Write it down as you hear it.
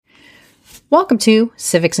Welcome to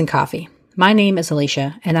Civics and Coffee. My name is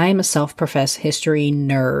Alicia, and I am a self-professed history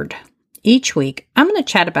nerd. Each week, I'm going to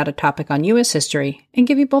chat about a topic on U.S. history and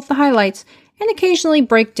give you both the highlights and occasionally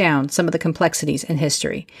break down some of the complexities in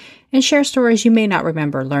history and share stories you may not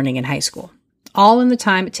remember learning in high school, all in the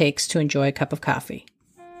time it takes to enjoy a cup of coffee.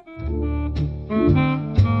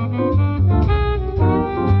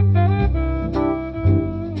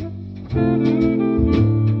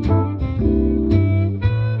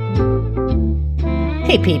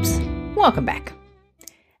 Hey peeps, welcome back.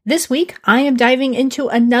 This week, I am diving into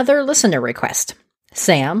another listener request.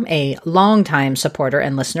 Sam, a longtime supporter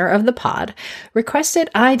and listener of the pod, requested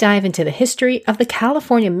I dive into the history of the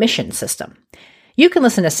California mission system. You can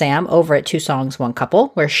listen to Sam over at Two Songs, One Couple,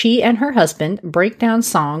 where she and her husband break down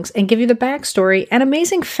songs and give you the backstory and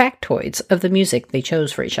amazing factoids of the music they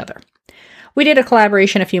chose for each other. We did a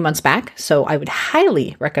collaboration a few months back, so I would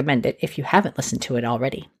highly recommend it if you haven't listened to it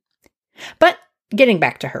already. But getting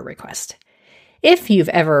back to her request. If you've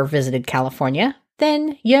ever visited California,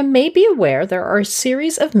 then you may be aware there are a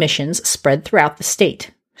series of missions spread throughout the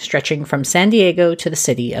state, stretching from San Diego to the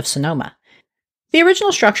city of Sonoma. The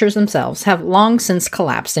original structures themselves have long since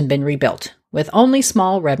collapsed and been rebuilt, with only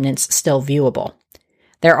small remnants still viewable.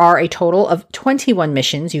 There are a total of 21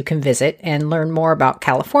 missions you can visit and learn more about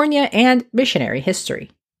California and missionary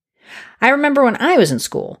history. I remember when I was in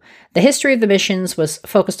school, the history of the missions was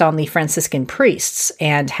focused on the Franciscan priests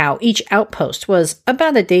and how each outpost was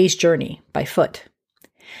about a day's journey by foot.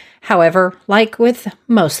 However, like with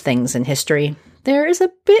most things in history, there is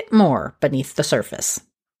a bit more beneath the surface.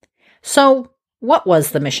 So, what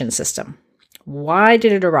was the mission system? Why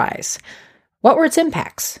did it arise? What were its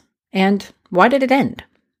impacts? And why did it end?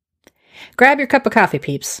 Grab your cup of coffee,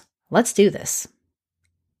 peeps. Let's do this.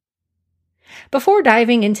 Before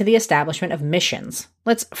diving into the establishment of missions,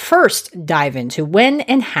 let's first dive into when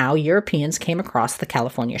and how Europeans came across the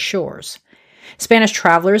California shores. Spanish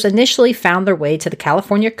travelers initially found their way to the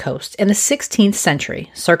California coast in the 16th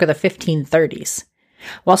century, circa the 1530s.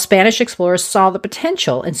 While Spanish explorers saw the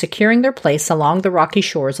potential in securing their place along the rocky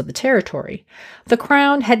shores of the territory, the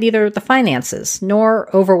Crown had neither the finances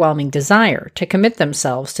nor overwhelming desire to commit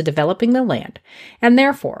themselves to developing the land, and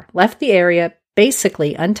therefore left the area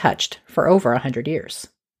basically untouched for over 100 years.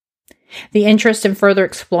 The interest in further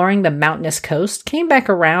exploring the mountainous coast came back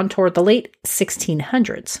around toward the late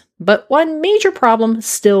 1600s, but one major problem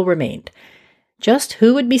still remained: just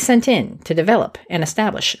who would be sent in to develop and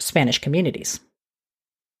establish Spanish communities.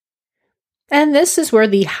 And this is where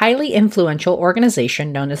the highly influential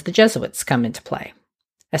organization known as the Jesuits come into play.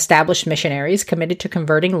 Established missionaries committed to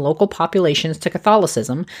converting local populations to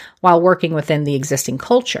Catholicism while working within the existing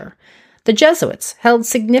culture, the Jesuits held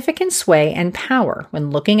significant sway and power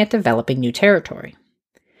when looking at developing new territory.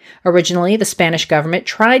 Originally, the Spanish government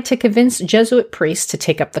tried to convince Jesuit priests to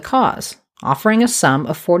take up the cause, offering a sum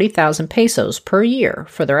of 40,000 pesos per year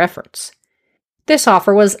for their efforts. This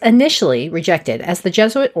offer was initially rejected as the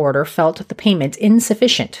Jesuit order felt the payment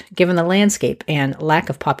insufficient given the landscape and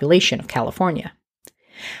lack of population of California.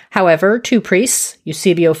 However, two priests,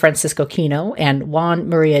 Eusebio Francisco Kino and Juan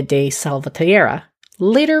Maria de Salvatierra,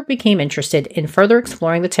 later became interested in further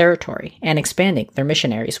exploring the territory and expanding their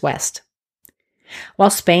missionaries west. While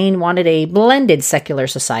Spain wanted a blended secular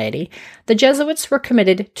society, the Jesuits were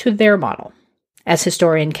committed to their model. As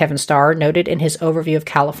historian Kevin Starr noted in his overview of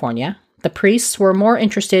California, the priests were more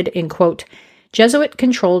interested in, quote,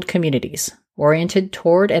 Jesuit-controlled communities, oriented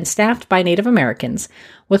toward and staffed by Native Americans,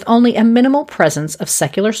 with only a minimal presence of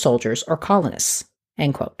secular soldiers or colonists,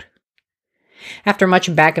 end quote. After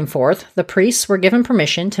much back and forth, the priests were given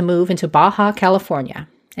permission to move into Baja California,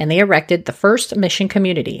 and they erected the first mission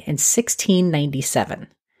community in 1697.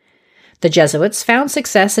 The Jesuits found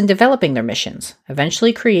success in developing their missions,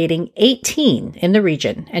 eventually creating 18 in the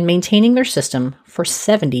region and maintaining their system for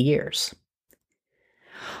 70 years.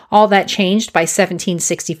 All that changed by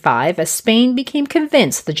 1765 as Spain became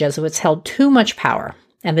convinced the Jesuits held too much power,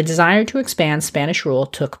 and the desire to expand Spanish rule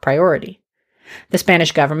took priority. The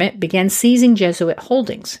Spanish government began seizing Jesuit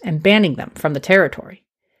holdings and banning them from the territory.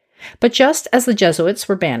 But just as the Jesuits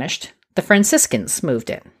were banished, the Franciscans moved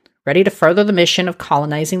in, ready to further the mission of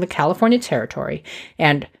colonizing the California territory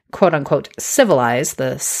and, quote-unquote, civilize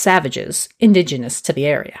the savages indigenous to the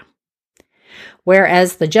area.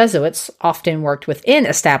 Whereas the Jesuits often worked within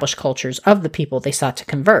established cultures of the people they sought to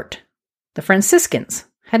convert, the Franciscans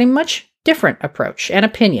had a much different approach and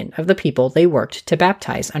opinion of the people they worked to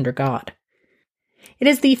baptize under God. It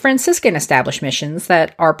is the Franciscan established missions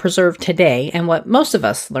that are preserved today and what most of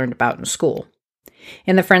us learned about in school.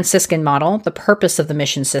 In the Franciscan model, the purpose of the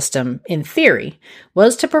mission system, in theory,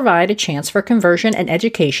 was to provide a chance for conversion and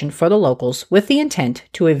education for the locals with the intent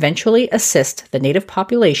to eventually assist the native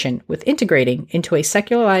population with integrating into a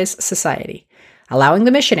secularized society, allowing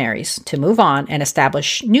the missionaries to move on and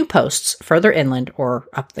establish new posts further inland or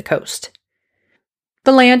up the coast.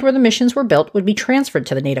 The land where the missions were built would be transferred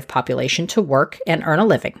to the native population to work and earn a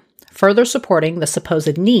living, further supporting the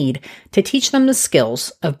supposed need to teach them the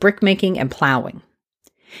skills of brickmaking and plowing.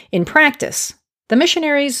 In practice, the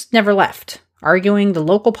missionaries never left, arguing the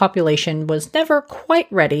local population was never quite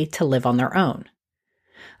ready to live on their own.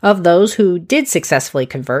 Of those who did successfully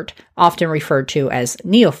convert, often referred to as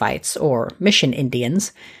neophytes or mission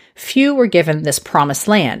Indians, few were given this promised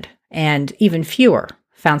land, and even fewer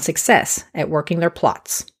found success at working their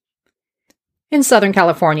plots. In Southern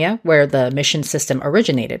California, where the mission system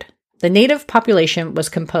originated, the native population was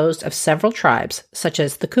composed of several tribes such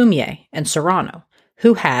as the Kumeyaay and Serrano,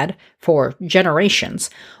 who had, for generations,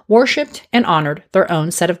 worshipped and honored their own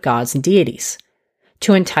set of gods and deities.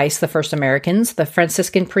 To entice the first Americans, the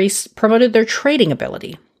Franciscan priests promoted their trading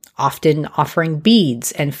ability, often offering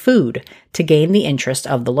beads and food to gain the interest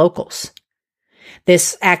of the locals.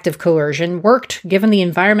 This act of coercion worked given the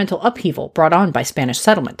environmental upheaval brought on by Spanish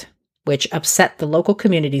settlement, which upset the local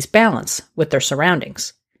community's balance with their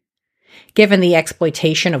surroundings. Given the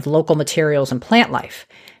exploitation of local materials and plant life,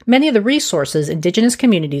 many of the resources indigenous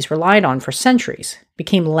communities relied on for centuries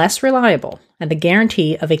became less reliable, and the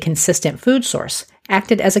guarantee of a consistent food source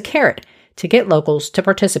acted as a carrot to get locals to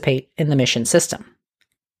participate in the mission system.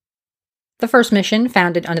 The first mission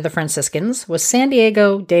founded under the Franciscans was San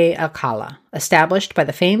Diego de Alcala, established by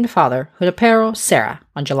the famed father Junipero Serra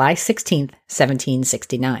on July 16,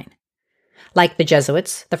 1769. Like the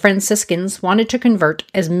Jesuits, the Franciscans wanted to convert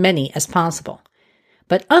as many as possible.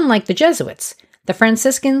 But unlike the Jesuits, the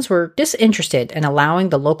Franciscans were disinterested in allowing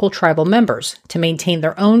the local tribal members to maintain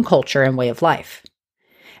their own culture and way of life.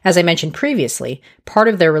 As I mentioned previously, part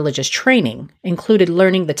of their religious training included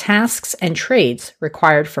learning the tasks and trades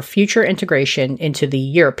required for future integration into the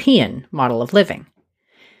European model of living.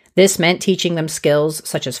 This meant teaching them skills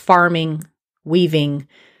such as farming, weaving,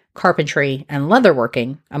 carpentry, and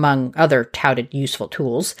leatherworking, among other touted useful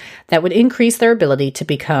tools, that would increase their ability to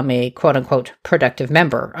become a quote-unquote productive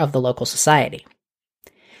member of the local society.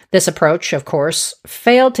 This approach, of course,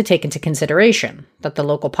 failed to take into consideration that the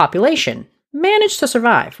local population managed to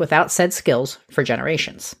survive without said skills for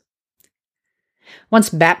generations. Once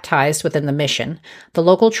baptized within the mission, the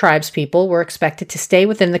local tribespeople were expected to stay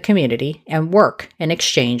within the community and work in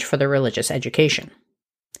exchange for their religious education.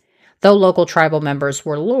 Though local tribal members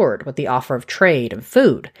were lured with the offer of trade and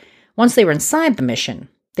food, once they were inside the mission,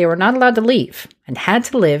 they were not allowed to leave and had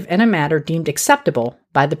to live in a manner deemed acceptable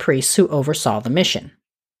by the priests who oversaw the mission.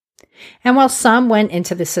 And while some went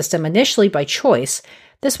into the system initially by choice,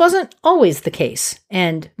 this wasn't always the case,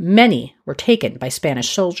 and many were taken by Spanish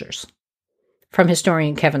soldiers. From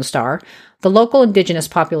historian Kevin Starr, the local indigenous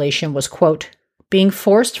population was, quote, being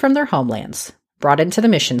forced from their homelands, brought into the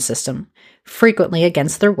mission system, frequently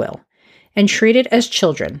against their will, and treated as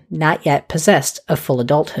children not yet possessed of full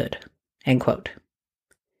adulthood, end quote.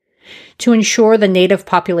 To ensure the native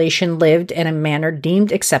population lived in a manner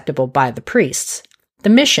deemed acceptable by the priests, the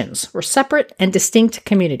missions were separate and distinct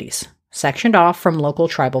communities, sectioned off from local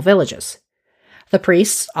tribal villages. The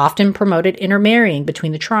priests often promoted intermarrying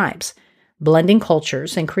between the tribes, blending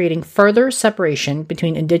cultures and creating further separation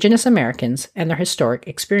between indigenous Americans and their historic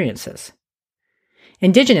experiences.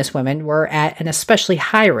 Indigenous women were at an especially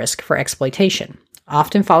high risk for exploitation,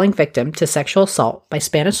 often falling victim to sexual assault by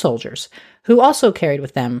Spanish soldiers, who also carried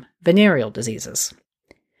with them venereal diseases.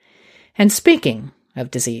 And speaking of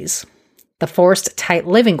disease, the forced tight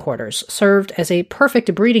living quarters served as a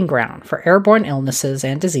perfect breeding ground for airborne illnesses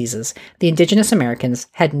and diseases the indigenous Americans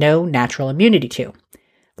had no natural immunity to,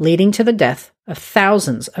 leading to the death of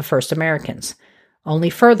thousands of first Americans, only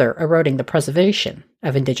further eroding the preservation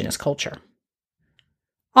of indigenous culture.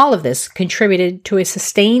 All of this contributed to a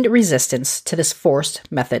sustained resistance to this forced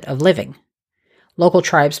method of living. Local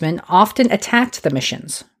tribesmen often attacked the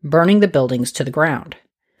missions, burning the buildings to the ground.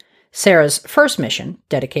 Serra's first mission,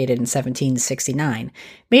 dedicated in 1769,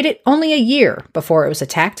 made it only a year before it was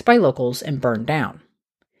attacked by locals and burned down.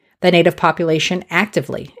 The native population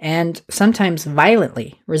actively and sometimes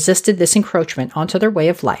violently resisted this encroachment onto their way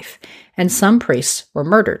of life, and some priests were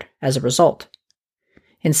murdered as a result.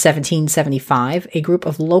 In 1775, a group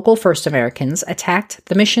of local First Americans attacked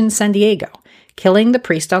the Mission San Diego, killing the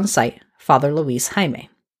priest on site, Father Luis Jaime.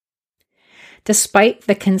 Despite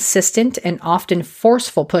the consistent and often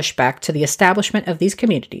forceful pushback to the establishment of these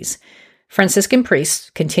communities, Franciscan priests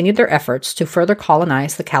continued their efforts to further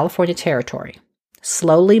colonize the California territory,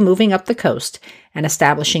 slowly moving up the coast and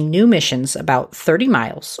establishing new missions about 30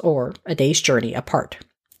 miles, or a day's journey, apart.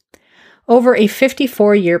 Over a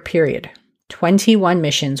 54-year period, 21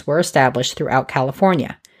 missions were established throughout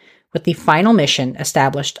California, with the final mission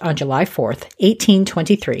established on July 4th,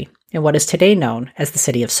 1823, in what is today known as the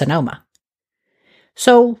city of Sonoma.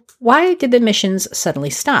 So, why did the missions suddenly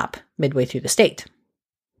stop midway through the state?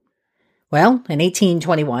 Well, in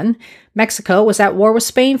 1821, Mexico was at war with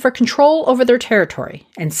Spain for control over their territory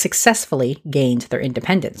and successfully gained their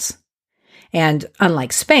independence. And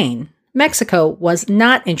unlike Spain, Mexico was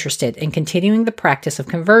not interested in continuing the practice of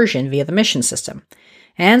conversion via the mission system,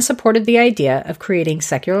 and supported the idea of creating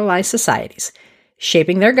secularized societies,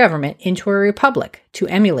 shaping their government into a republic to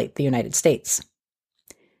emulate the United States.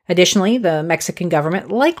 Additionally, the Mexican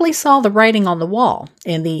government likely saw the writing on the wall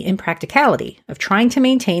in the impracticality of trying to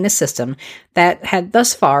maintain a system that had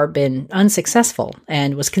thus far been unsuccessful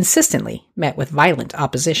and was consistently met with violent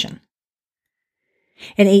opposition.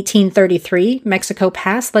 In 1833, Mexico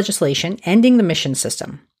passed legislation ending the mission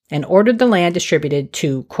system and ordered the land distributed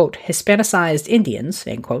to, quote, Hispanicized Indians,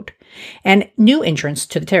 end quote, and new entrants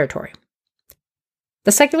to the territory.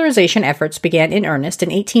 The secularization efforts began in earnest in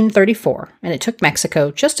 1834, and it took Mexico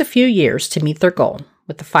just a few years to meet their goal,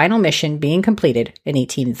 with the final mission being completed in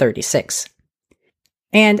 1836.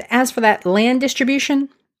 And as for that land distribution,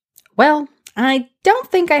 well, I don't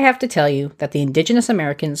think I have to tell you that the indigenous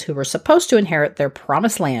Americans who were supposed to inherit their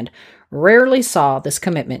promised land rarely saw this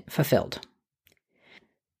commitment fulfilled.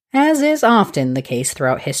 As is often the case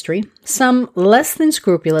throughout history, some less than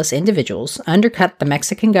scrupulous individuals undercut the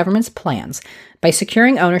Mexican government's plans by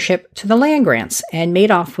securing ownership to the land grants and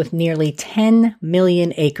made off with nearly 10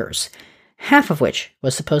 million acres, half of which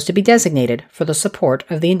was supposed to be designated for the support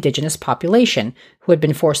of the indigenous population who had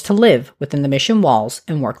been forced to live within the mission walls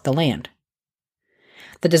and work the land.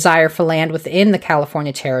 The desire for land within the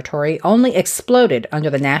California territory only exploded under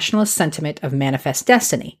the nationalist sentiment of manifest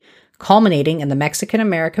destiny, culminating in the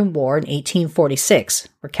Mexican-American War in 1846,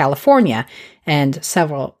 where California and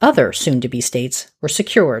several other soon-to-be states were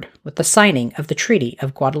secured with the signing of the Treaty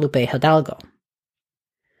of Guadalupe Hidalgo.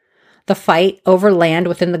 The fight over land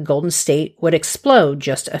within the Golden State would explode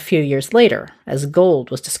just a few years later, as gold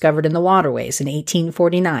was discovered in the waterways in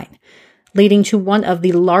 1849, leading to one of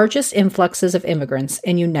the largest influxes of immigrants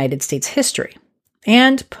in United States history,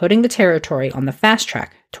 and putting the territory on the fast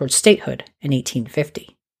track towards statehood in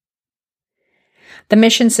 1850. The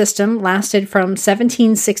mission system lasted from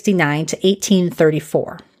 1769 to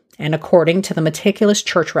 1834, and according to the meticulous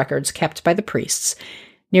church records kept by the priests,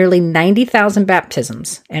 nearly 90,000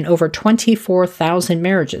 baptisms and over 24,000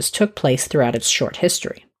 marriages took place throughout its short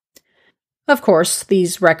history. Of course,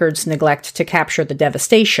 these records neglect to capture the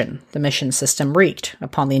devastation the mission system wreaked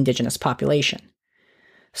upon the indigenous population.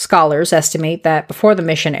 Scholars estimate that before the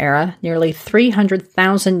mission era, nearly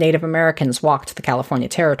 300,000 Native Americans walked the California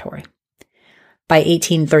territory. By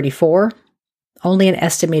 1834, only an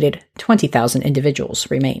estimated 20,000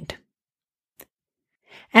 individuals remained.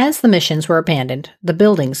 As the missions were abandoned, the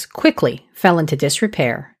buildings quickly fell into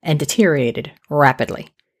disrepair and deteriorated rapidly.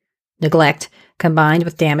 Neglect, combined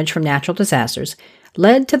with damage from natural disasters,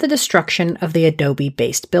 led to the destruction of the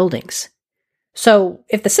adobe-based buildings. So,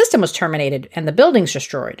 if the system was terminated and the buildings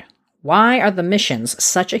destroyed, why are the missions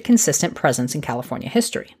such a consistent presence in California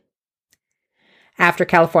history? After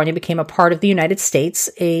California became a part of the United States,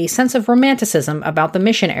 a sense of romanticism about the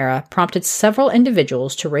mission era prompted several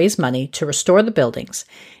individuals to raise money to restore the buildings,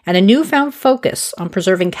 and a newfound focus on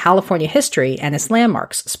preserving California history and its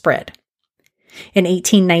landmarks spread. In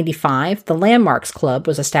 1895, the Landmarks Club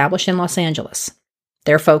was established in Los Angeles.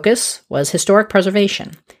 Their focus was historic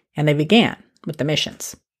preservation, and they began with the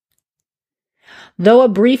missions. Though a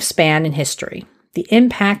brief span in history, the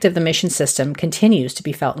impact of the mission system continues to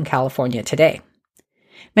be felt in California today.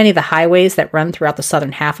 Many of the highways that run throughout the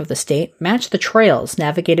southern half of the state match the trails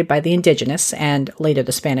navigated by the indigenous and later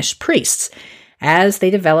the Spanish priests as they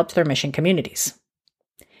developed their mission communities.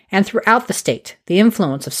 And throughout the state, the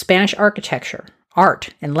influence of Spanish architecture,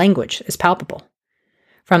 art, and language is palpable.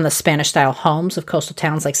 From the Spanish-style homes of coastal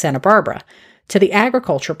towns like Santa Barbara to the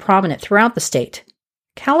agriculture prominent throughout the state,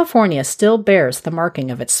 California still bears the marking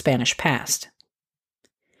of its Spanish past.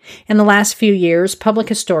 In the last few years, public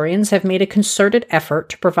historians have made a concerted effort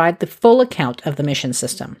to provide the full account of the mission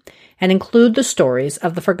system and include the stories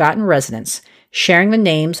of the forgotten residents, sharing the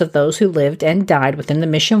names of those who lived and died within the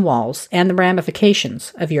mission walls and the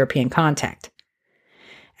ramifications of European contact.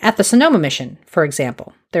 At the Sonoma Mission, for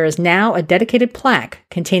example, there is now a dedicated plaque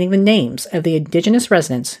containing the names of the indigenous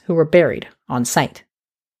residents who were buried on site.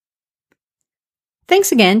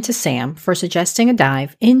 Thanks again to Sam for suggesting a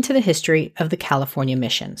dive into the history of the California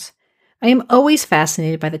missions. I am always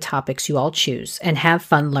fascinated by the topics you all choose and have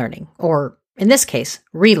fun learning, or in this case,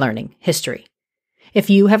 relearning history. If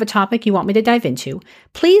you have a topic you want me to dive into,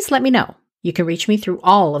 please let me know. You can reach me through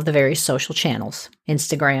all of the various social channels,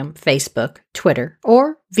 Instagram, Facebook, Twitter,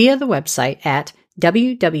 or via the website at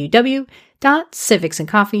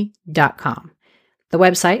www.civicsandcoffee.com. The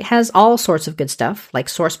website has all sorts of good stuff like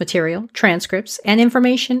source material, transcripts, and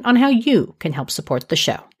information on how you can help support the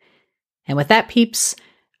show. And with that, peeps,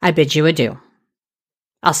 I bid you adieu.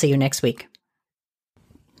 I'll see you next week.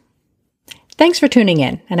 Thanks for tuning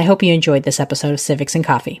in, and I hope you enjoyed this episode of Civics and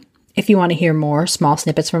Coffee. If you want to hear more small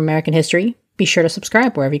snippets from American history, be sure to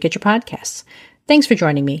subscribe wherever you get your podcasts. Thanks for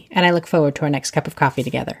joining me, and I look forward to our next cup of coffee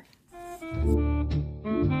together.